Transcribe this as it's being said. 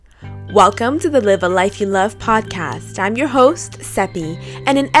Welcome to the Live a Life You Love podcast. I'm your host, Seppi,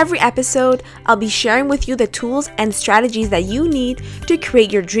 and in every episode, I'll be sharing with you the tools and strategies that you need to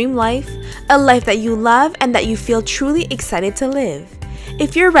create your dream life, a life that you love and that you feel truly excited to live.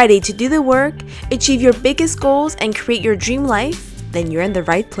 If you're ready to do the work, achieve your biggest goals, and create your dream life, then you're in the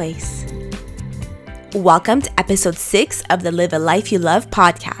right place. Welcome to episode 6 of the Live a Life You Love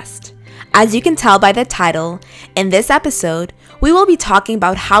podcast. As you can tell by the title, in this episode, we will be talking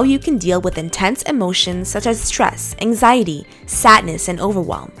about how you can deal with intense emotions such as stress, anxiety, sadness, and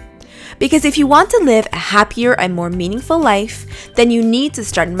overwhelm. Because if you want to live a happier and more meaningful life, then you need to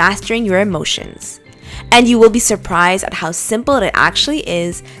start mastering your emotions. And you will be surprised at how simple it actually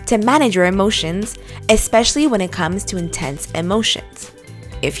is to manage your emotions, especially when it comes to intense emotions.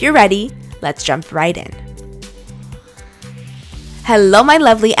 If you're ready, let's jump right in. Hello, my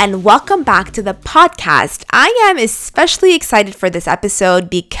lovely, and welcome back to the podcast. I am especially excited for this episode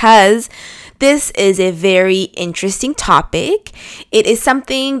because this is a very interesting topic. It is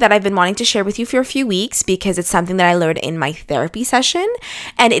something that I've been wanting to share with you for a few weeks because it's something that I learned in my therapy session.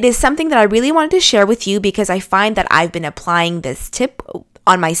 And it is something that I really wanted to share with you because I find that I've been applying this tip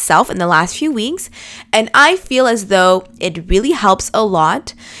on myself in the last few weeks, and I feel as though it really helps a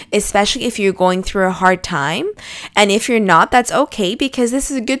lot, especially if you're going through a hard time. And if you're not, that's okay, because this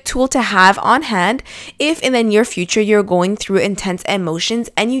is a good tool to have on hand if in the near future you're going through intense emotions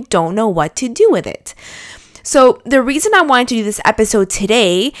and you don't know what to do with it. So the reason I wanted to do this episode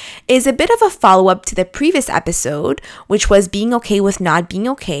today is a bit of a follow-up to the previous episode, which was being okay with not being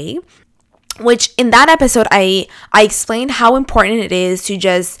okay. Which in that episode, I explained how important it is to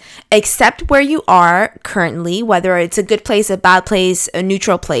just accept where you are currently, whether it's a good place, a bad place, a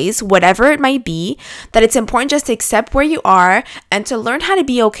neutral place, whatever it might be, that it's important just to accept where you are and to learn how to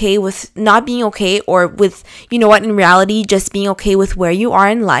be okay with not being okay, or with, in reality, just being okay with where you are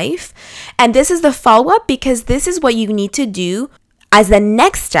in life. And this is the follow-up because this is what you need to do as the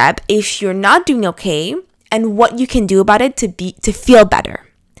next step if you're not doing okay, and what you can do about it to feel better,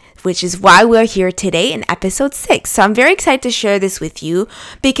 which is why we're here today in episode 6. So I'm very excited to share this with you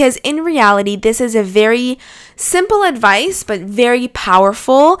because in reality, this is a very simple advice, but very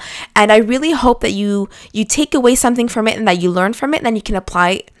powerful. And I really hope that you take away something from it and that you learn from it, and then you can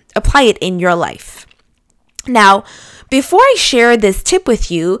apply it in your life. Now, before I share this tip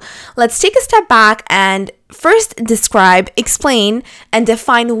with you, let's take a step back and first explain, and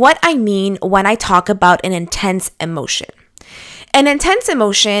define what I mean when I talk about an intense emotion. An intense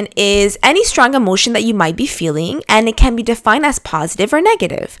emotion is any strong emotion that you might be feeling, and it can be defined as positive or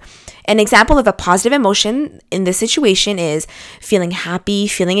negative. An example of a positive emotion in this situation is feeling happy,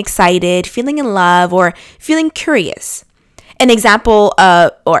 feeling excited, feeling in love, or feeling curious. An example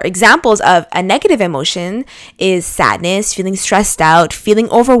or examples of a negative emotion is sadness, feeling stressed out, feeling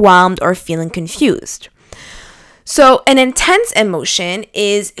overwhelmed, or feeling confused. So an intense emotion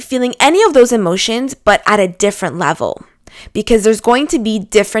is feeling any of those emotions, but at a different level, because there's going to be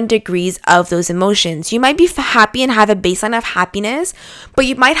different degrees of those emotions. You might be happy and have a baseline of happiness, but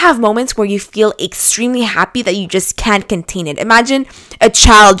you might have moments where you feel extremely happy that you just can't contain it. Imagine a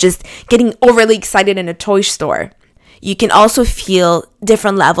child just getting overly excited in a toy store. You can also feel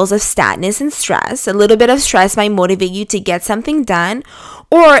different levels of sadness and stress. A little bit of stress might motivate you to get something done,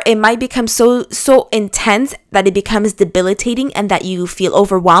 or it might become so intense that it becomes debilitating and that you feel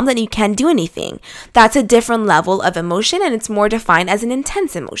overwhelmed and you can't do anything. That's a different level of emotion, and it's more defined as an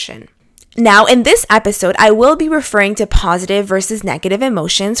intense emotion. Now, in this episode, I will be referring to positive versus negative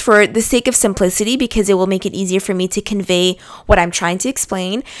emotions for the sake of simplicity, because it will make it easier for me to convey what I'm trying to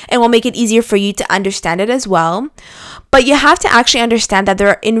explain, and will make it easier for you to understand it as well. But you have to actually understand that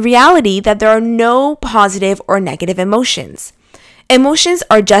there are no positive or negative emotions. Emotions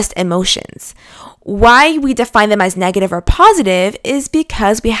are just emotions. Why we define them as negative or positive is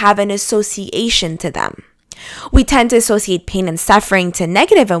because we have an association to them. We tend to associate pain and suffering to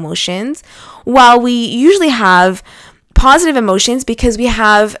negative emotions, while we usually have positive emotions because we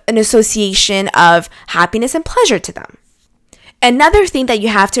have an association of happiness and pleasure to them. Another thing that you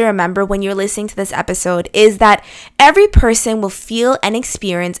have to remember when you're listening to this episode is that every person will feel and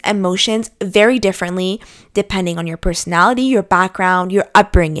experience emotions very differently depending on your personality, your background, your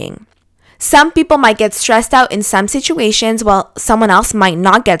upbringing. Some people might get stressed out in some situations while someone else might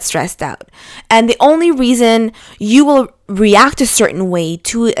not get stressed out. And the only reason you will react a certain way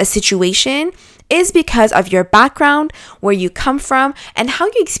to a situation is because of your background, where you come from, and how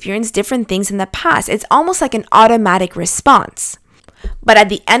you experienced different things in the past. It's almost like an automatic response. But at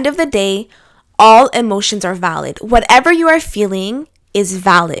the end of the day, all emotions are valid. Whatever you are feeling is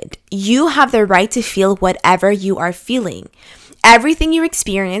valid. You have the right to feel whatever you are feeling. Everything you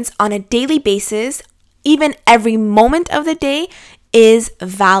experience on a daily basis, even every moment of the day, is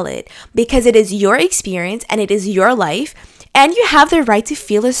valid because it is your experience and it is your life, and you have the right to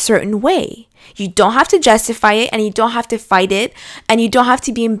feel a certain way. You don't have to justify it, and you don't have to fight it, and you don't have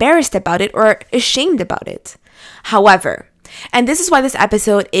to be embarrassed about it or ashamed about it. However, and this is why this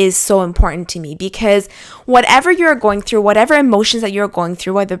episode is so important to me, because whatever you're going through, whatever emotions that you're going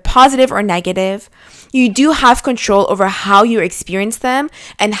through, whether positive or negative, you do have control over how you experience them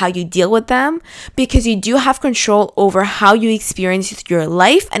and how you deal with them, because you do have control over how you experience your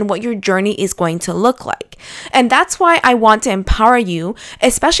life and what your journey is going to look like. And that's why I want to empower you,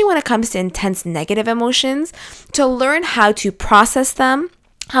 especially when it comes to intense negative emotions, to learn how to process them,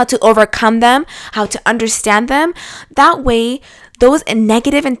 how to overcome them, how to understand them. That way, those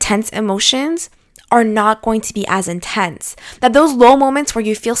negative, intense emotions are not going to be as intense. That those low moments where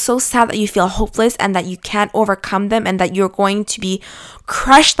you feel so sad that you feel hopeless and that you can't overcome them and that you're going to be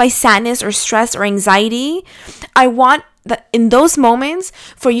crushed by sadness or stress or anxiety, I want that in those moments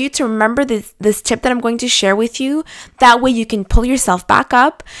for you to remember this tip that I'm going to share with you. That way you can pull yourself back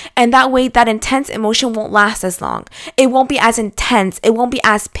up, and that way that intense emotion won't last as long. It won't be as intense. It won't be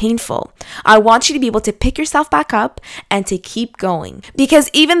as painful. I want you to be able to pick yourself back up and to keep going, because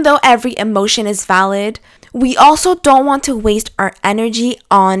even though every emotion is valid, we also don't want to waste our energy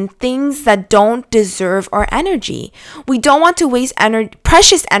on things that don't deserve our energy. We don't want to waste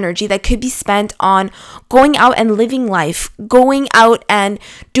precious energy that could be spent on going out and living life, going out and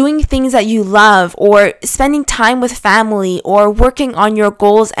doing things that you love, or spending time with family, or working on your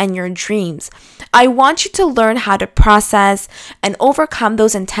goals and your dreams. I want you to learn how to process and overcome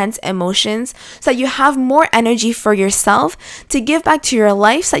those intense emotions so that you have more energy for yourself to give back to your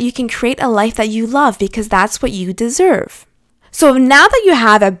life, so that you can create a life that you love, because that's what you deserve. So now that you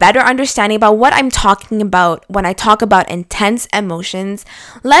have a better understanding about what I'm talking about when I talk about intense emotions,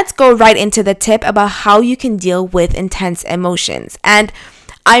 let's go right into the tip about how you can deal with intense emotions. And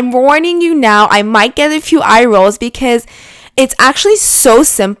I'm warning you now, I might get a few eye rolls because it's actually so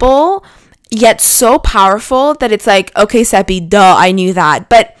simple yet so powerful that it's like, okay, Seppi, duh, I knew that.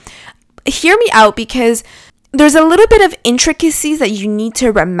 But hear me out, because there's a little bit of intricacies that you need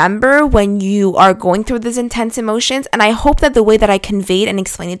to remember when you are going through these intense emotions. And I hope that the way that I conveyed and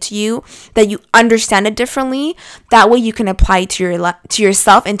explained it to you, that you understand it differently. That way you can apply it to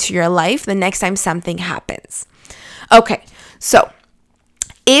yourself and to your life the next time something happens. Okay, so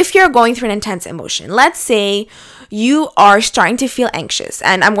if you're going through an intense emotion, let's say you are starting to feel anxious,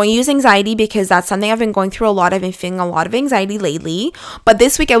 and I'm going to use anxiety because that's something I've been going through a lot. I've been feeling a lot of anxiety lately, but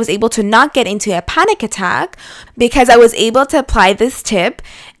this week I was able to not get into a panic attack because I was able to apply this tip,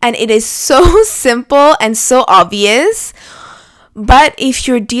 and it is so simple and so obvious. But if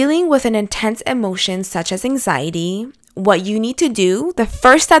you're dealing with an intense emotion such as anxiety, what you need to do, the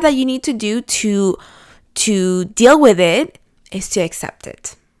first step that you need to do to deal with it is to accept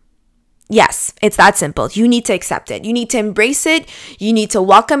it. Yes, it's that simple. You need to accept it. You need to embrace it. You need to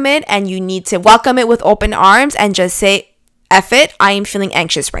welcome it, and you need to welcome it with open arms and just say, F it, I am feeling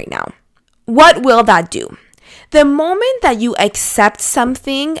anxious right now. What will that do? The moment that you accept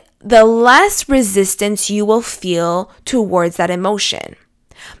something, the less resistance you will feel towards that emotion,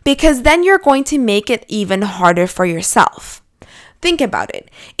 because then you're going to make it even harder for yourself. Think about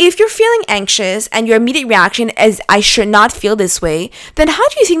it. If you're feeling anxious and your immediate reaction is, I should not feel this way, then how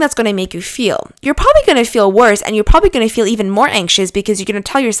do you think that's going to make you feel? You're probably going to feel worse, and you're probably going to feel even more anxious because you're going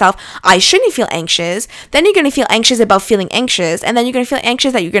to tell yourself, I shouldn't feel anxious. Then you're going to feel anxious about feeling anxious, and then you're going to feel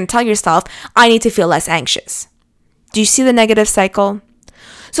anxious that you're going to tell yourself, I need to feel less anxious. Do you see the negative cycle?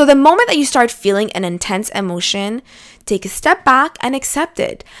 So the moment that you start feeling an intense emotion, take a step back and accept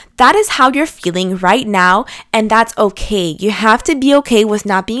it. That is how you're feeling right now, and that's okay. You have to be okay with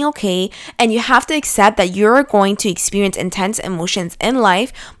not being okay, and you have to accept that you're going to experience intense emotions in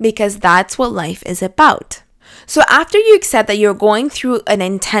life, because that's what life is about. So after you accept that you're going through an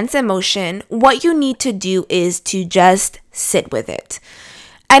intense emotion, what you need to do is to just sit with it.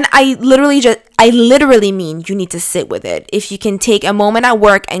 And I literally mean you need to sit with it. If you can take a moment at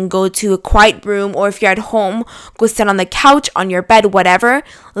work and go to a quiet room, or if you're at home, go sit on the couch, on your bed, whatever.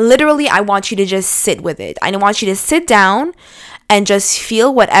 Literally, I want you to just sit with it. I want you to sit down and just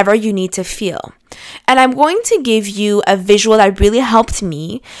feel whatever you need to feel. And I'm going to give you a visual that really helped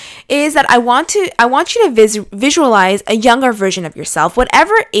me, is that I want you to visualize a younger version of yourself,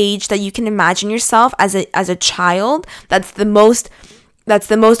 whatever age that you can imagine yourself as a child. That's the most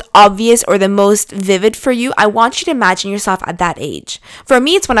obvious or the most vivid for you. I want you to imagine yourself at that age. For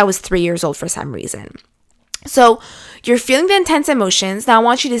me, it's when I was 3 years old for some reason. So you're feeling the intense emotions. Now I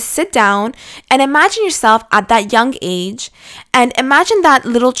want you to sit down and imagine yourself at that young age, and imagine that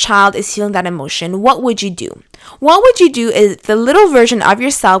little child is feeling that emotion. What would you do? What would you do if the little version of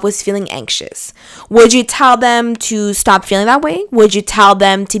yourself was feeling anxious? Would you tell them to stop feeling that way? Would you tell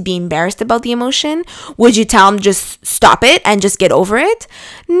them to be embarrassed about the emotion? Would you tell them just stop it and just get over it?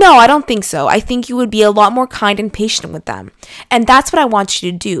 No, I don't think so. I think you would be a lot more kind and patient with them. And that's what I want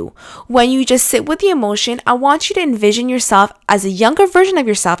you to do. When you just sit with the emotion, I want you to envision yourself as a younger version of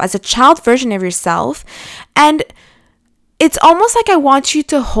yourself, as a child version of yourself, and it's almost like I want you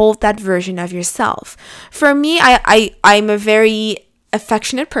to hold that version of yourself. For me, I'm a very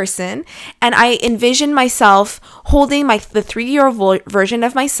affectionate person, and I envision myself holding the 3-year-old version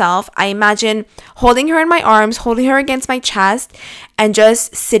of myself. I imagine holding her in my arms, holding her against my chest, and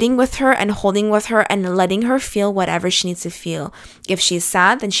just sitting with her and holding with her and letting her feel whatever she needs to feel. If she's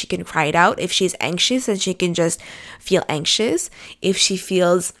sad, then she can cry it out. If she's anxious, then she can just feel anxious. If she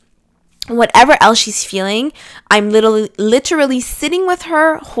feels whatever else she's feeling, I'm literally sitting with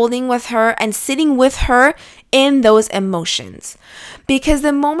her, holding with her, and sitting with her in those emotions. Because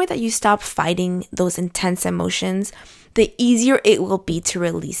the moment that you stop fighting those intense emotions, the easier it will be to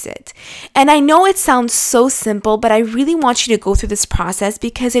release it. And I know it sounds so simple, but I really want you to go through this process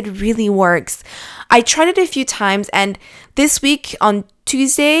because it really works. I tried it a few times, and this week on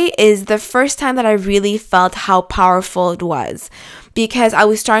Tuesday is the first time that I really felt how powerful it was, because I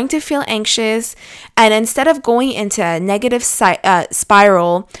was starting to feel anxious, and instead of going into a negative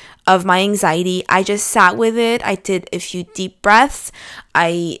spiral of my anxiety, I just sat with it. I did a few deep breaths.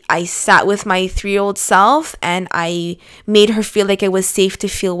 I sat with my 3-year-old self, and I made her feel like it was safe to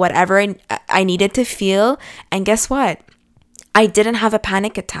feel whatever I needed to feel. And guess what? I didn't have a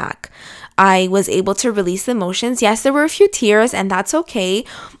panic attack. I was able to release the emotions. Yes, there were a few tears, and that's okay,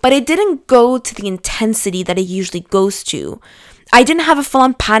 but it didn't go to the intensity that it usually goes to. I didn't have a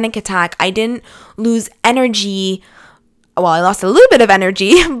full-on panic attack. I didn't lose energy. Well, I lost a little bit of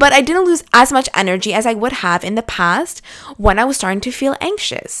energy, but I didn't lose as much energy as I would have in the past when I was starting to feel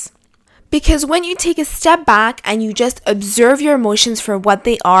anxious. Because when you take a step back and you just observe your emotions for what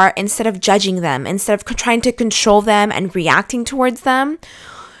they are, instead of judging them, instead of trying to control them and reacting towards them,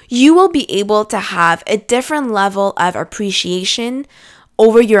 you will be able to have a different level of appreciation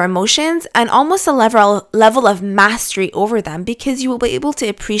over your emotions, and almost a level of mastery over them, because you will be able to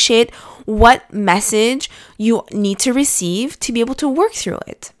appreciate what message you need to receive to be able to work through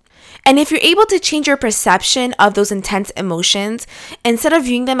it. And if you're able to change your perception of those intense emotions, instead of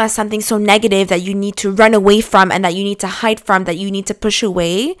viewing them as something so negative that you need to run away from and that you need to hide from, that you need to push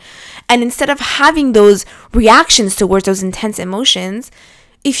away, and instead of having those reactions towards those intense emotions,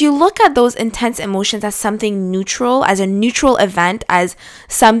 if you look at those intense emotions as something neutral, as a neutral event, as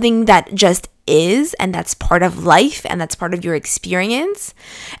something that just is, and that's part of life, and that's part of your experience,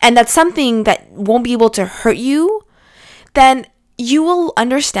 and that's something that won't be able to hurt you, then you will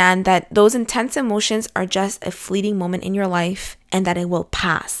understand that those intense emotions are just a fleeting moment in your life, and that it will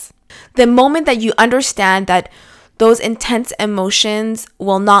pass. The moment that you understand that those intense emotions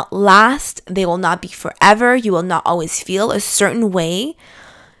will not last, they will not be forever, you will not always feel a certain way,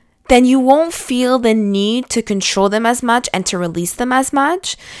 then you won't feel the need to control them as much and to release them as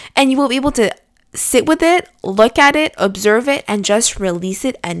much. And you will be able to sit with it, look at it, observe it, and just release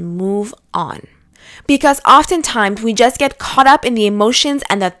it and move on. Because oftentimes we just get caught up in the emotions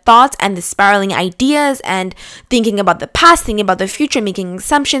and the thoughts and the spiraling ideas and thinking about the past, thinking about the future, making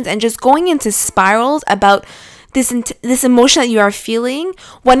assumptions, and just going into spirals about this emotion that you are feeling,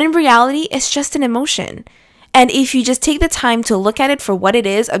 when in reality, it's just an emotion. And if you just take the time to look at it for what it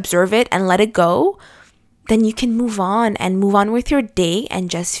is, observe it, and let it go, then you can move on with your day and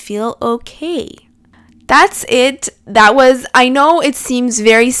just feel okay. That's it. I know it seems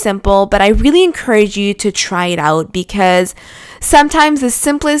very simple, but I really encourage you to try it out, because sometimes the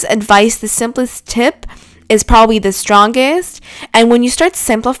simplest advice, the simplest tip is probably the strongest. And when you start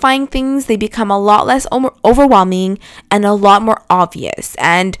simplifying things, they become a lot less overwhelming and a lot more obvious.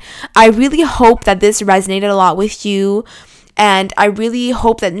 And I really hope that this resonated a lot with you. And I really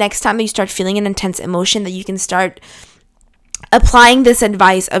hope that next time that you start feeling an intense emotion, that you can start applying this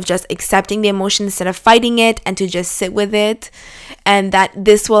advice of just accepting the emotion instead of fighting it, and to just sit with it, and that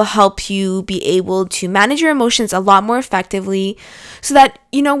this will help you be able to manage your emotions a lot more effectively, so that,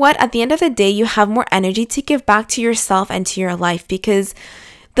 you know what, at the end of the day, you have more energy to give back to yourself and to your life. Because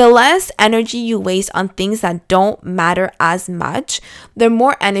the less energy you waste on things that don't matter as much, the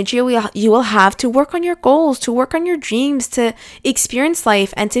more energy you will have to work on your goals, to work on your dreams, to experience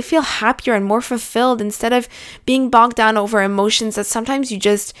life, and to feel happier and more fulfilled, instead of being bogged down over emotions that sometimes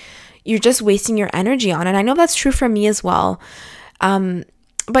you're just wasting your energy on. And I know that's true for me as well.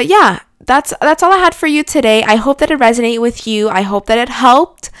 But yeah, that's all I had for you today. I hope that it resonated with you. I hope that it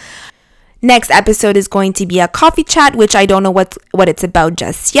helped. Next episode is going to be a coffee chat, which I don't know what it's about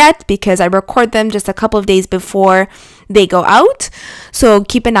just yet because I record them just a couple of days before they go out. So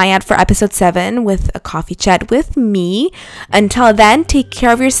keep an eye out for episode 7 with a coffee chat with me. Until then, take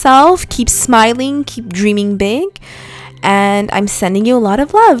care of yourself, keep smiling, keep dreaming big, and I'm sending you a lot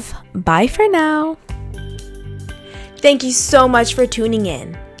of love. Bye for now. Thank you so much for tuning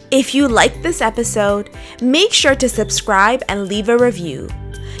in. If you liked this episode, make sure to subscribe and leave a review.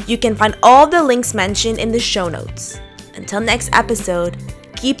 You can find all the links mentioned in the show notes. Until next episode,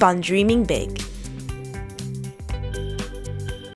 keep on dreaming big.